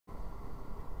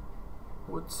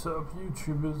What's up,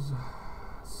 YouTubers?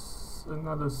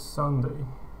 Another Sunday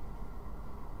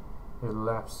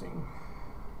elapsing,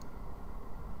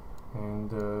 and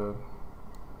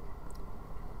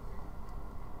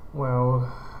well,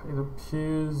 it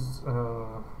appears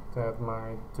that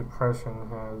my depression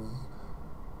has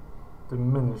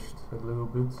diminished a little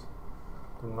bit,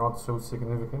 not so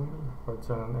significantly, but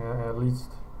at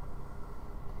least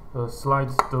a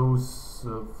slight dose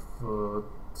of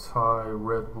Thai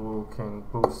Red Bull can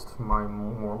boost my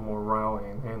morale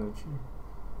and energy.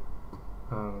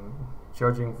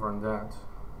 Judging from that,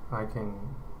 I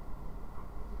can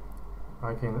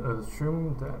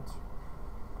assume that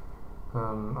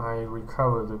I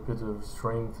recovered a bit of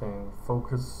strength and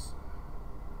focus,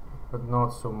 but not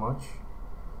so much.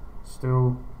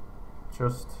 Still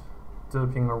just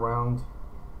dipping around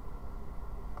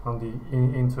on the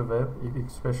interweb,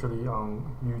 especially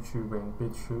on YouTube and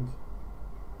BitChute.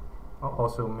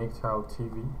 Also MGTOW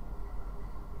TV,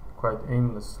 quite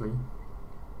aimlessly.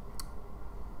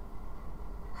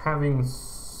 Having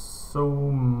so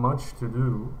much to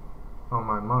do on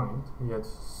my mind, yet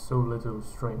so little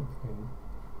strength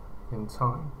in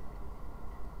time.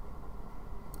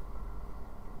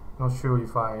 Not sure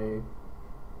if I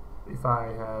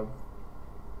have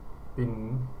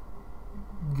been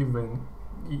given,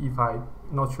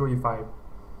 not sure if I've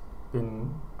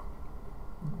been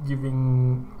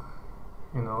giving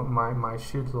my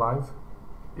shit life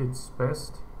its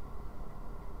best.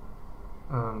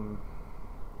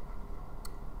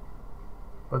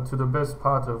 But to the best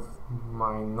part of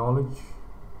my knowledge,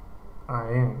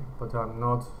 I am, but I'm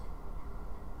not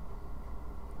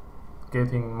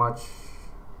getting much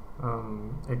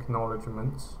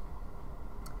acknowledgement,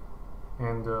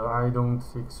 and I don't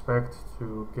expect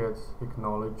to get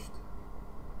acknowledged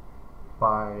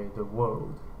by the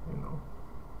world,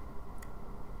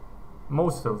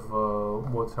 Most of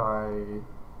what I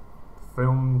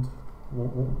filmed,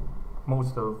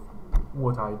 most of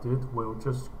what I did will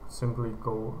just simply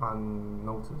go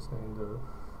unnoticed, and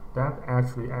that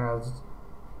actually adds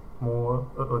more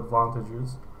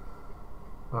advantages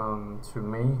to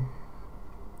me,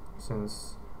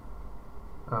 since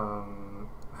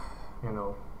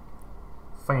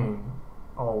fame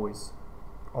almost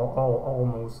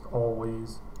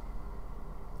always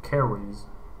carries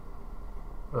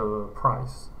a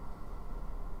price.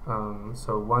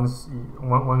 So once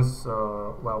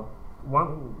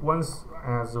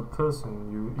as a person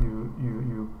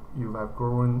you have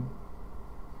grown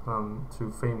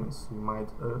to famous, you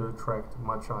might attract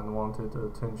much unwanted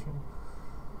attention,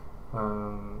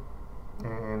 and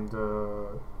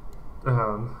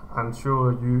I'm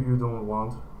sure you don't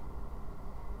want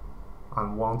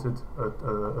unwanted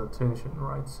attention,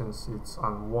 right? Since it's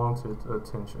unwanted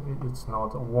attention, it's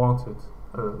not wanted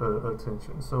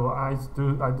attention. So I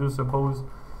do suppose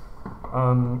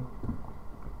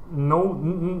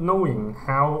knowing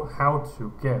how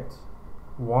to get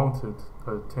wanted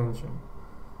attention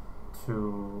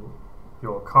to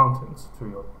your content, to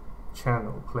your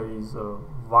channel, plays a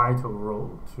vital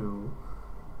role to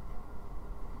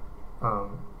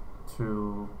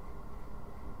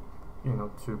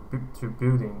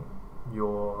building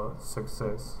your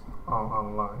success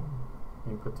online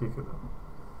in particular.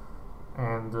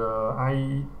 And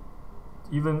I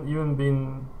even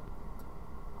been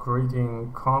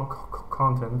creating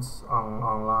contents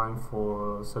online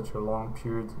for such a long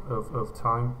period of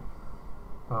time.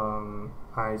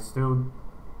 I still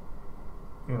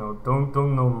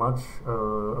don't know much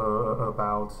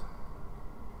about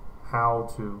how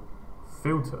to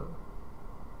filter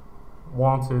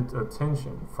wanted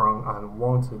attention from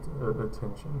unwanted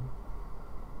attention.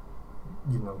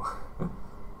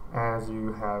 As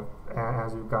you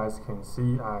guys can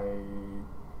see, I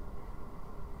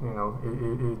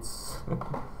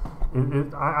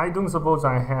don't suppose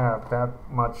I have that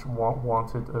much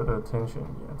wanted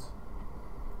attention yet.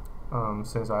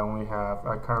 Since I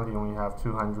currently only have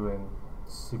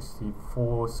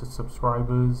 264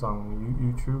 subscribers on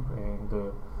YouTube, and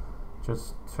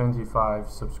just 25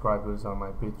 subscribers on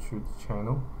my BitChute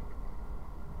channel.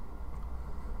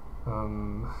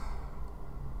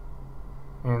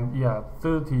 And yeah,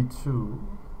 32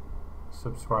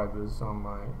 subscribers on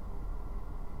my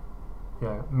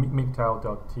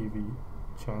MGTOW.TV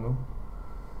channel.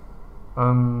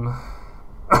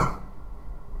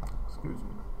 Excuse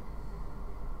me.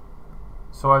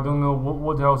 So I don't know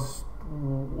what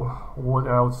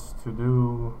else to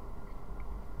do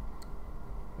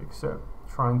except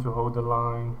trying to hold the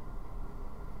line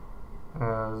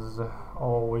as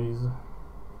always.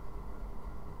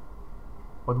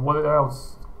 But what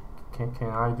else can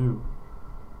I do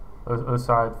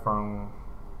aside from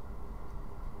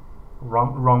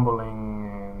rumbling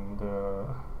and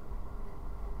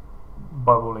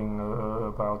bubbling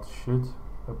about shit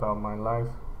about my life.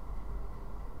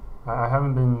 I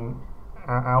haven't been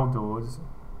outdoors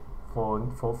for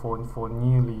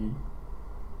nearly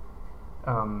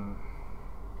a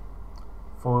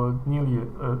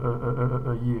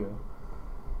year.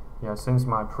 Yeah, since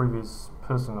my previous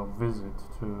personal visit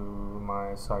to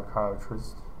my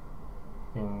psychiatrist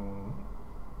in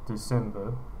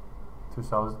December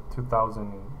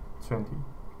 2020.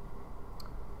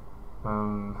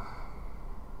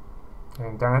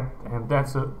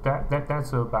 That's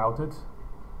about it.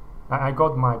 I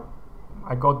got my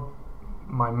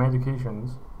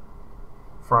medications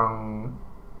from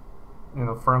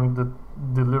the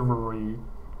delivery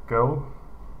girl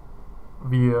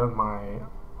via my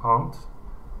aunt.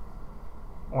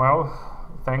 Well,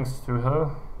 thanks to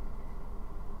her,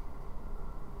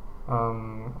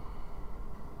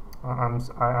 I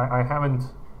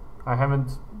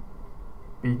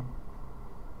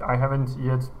haven't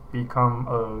yet become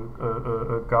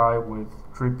a guy with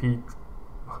drippy,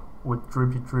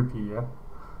 yeah.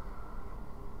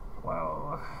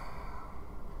 Well,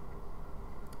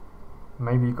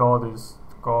 maybe God is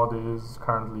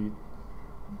currently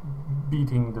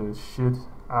beating the shit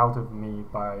out of me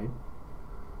by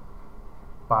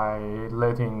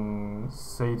letting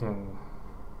Satan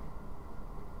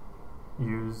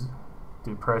use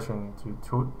depression to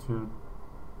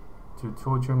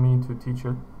torture me, to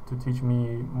teach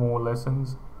me more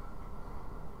lessons.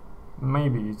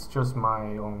 Maybe it's just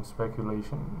my own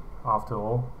speculation after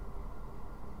all.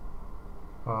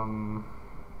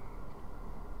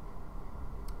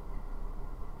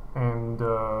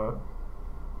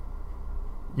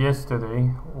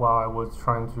 Yesterday, while I was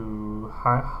trying to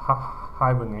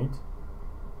hibernate,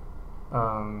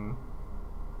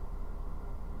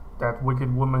 that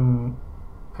wicked woman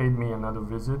paid me another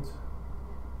visit.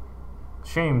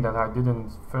 Shame that I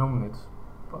didn't film it,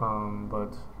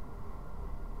 but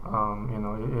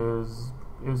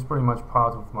it is pretty much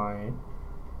part of my,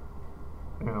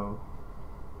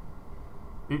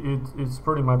 it's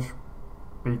pretty much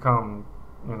become,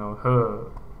 her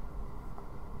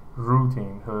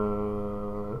routine,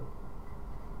 her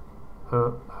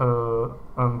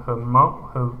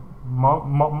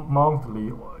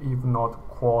monthly, if not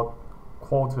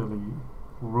quarterly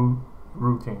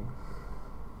routine.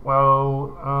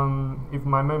 Well, if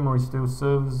my memory still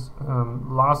serves,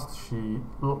 last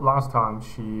time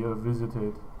she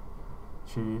visited,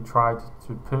 she tried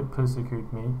to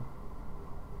persecute me.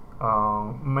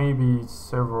 Maybe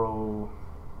several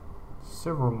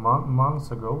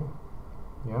months ago,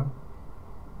 yeah.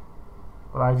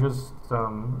 But I just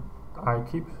I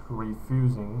keep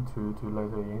refusing to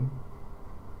let her in.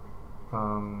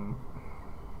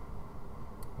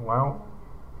 Well,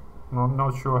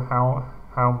 not sure how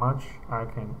much I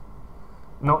can.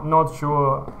 Not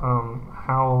sure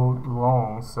how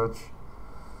long such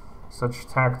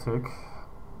tactic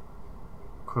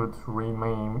could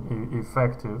remain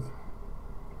effective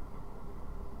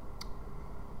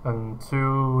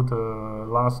until the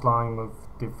last line of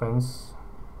defense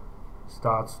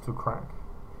starts to crack.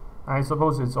 I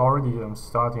suppose it's already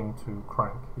starting to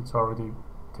crack. It's already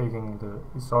beginning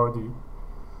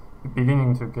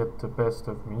to get the best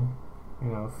of me.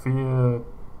 Fear,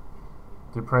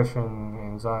 depression,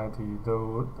 anxiety.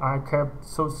 Though I kept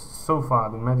so far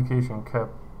the medication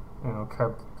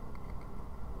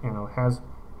has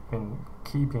been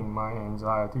keeping my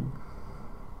anxiety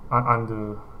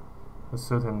under a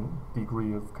certain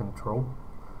degree of control.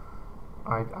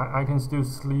 I can still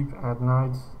sleep at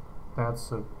night.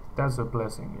 That's a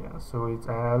blessing, yeah. So it's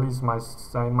at least my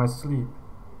sleep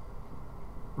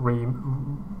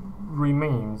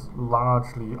remains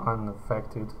largely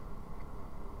unaffected,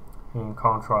 in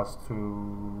contrast to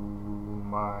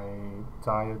my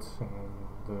diet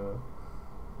and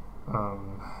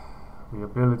the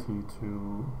ability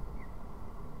to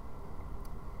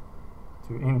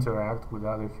interact with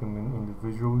other human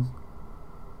individuals.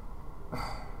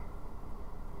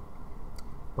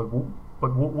 But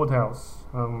what else?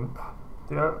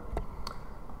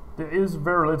 There is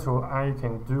very little I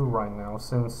can do right now,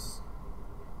 since,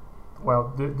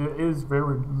 well, there is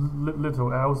very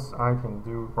little else I can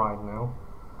do right now,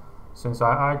 since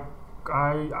I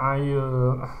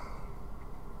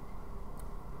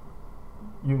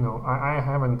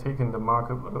haven't taken the mark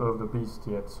of the beast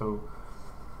yet. So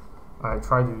I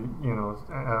try to,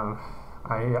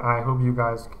 I hope you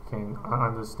guys can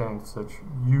understand such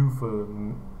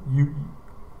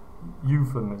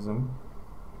euphemism,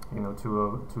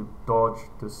 to dodge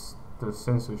the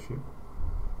censorship.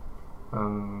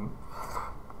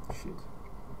 Shit.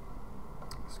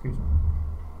 excuse me.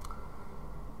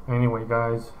 Anyway,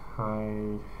 guys,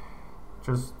 I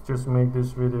just made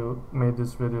this video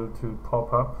to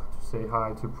pop up, to say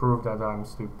hi, to prove that I'm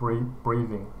still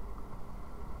breathing.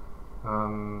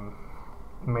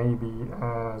 Maybe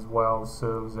as well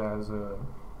serves as a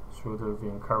sort of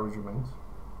encouragement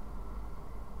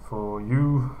for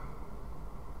you,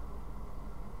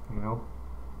 you know.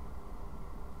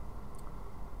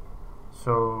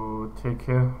 So take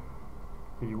care,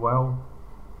 be well,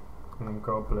 and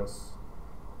God bless.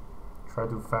 Try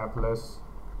to fab less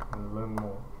and learn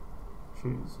more.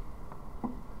 Cheers.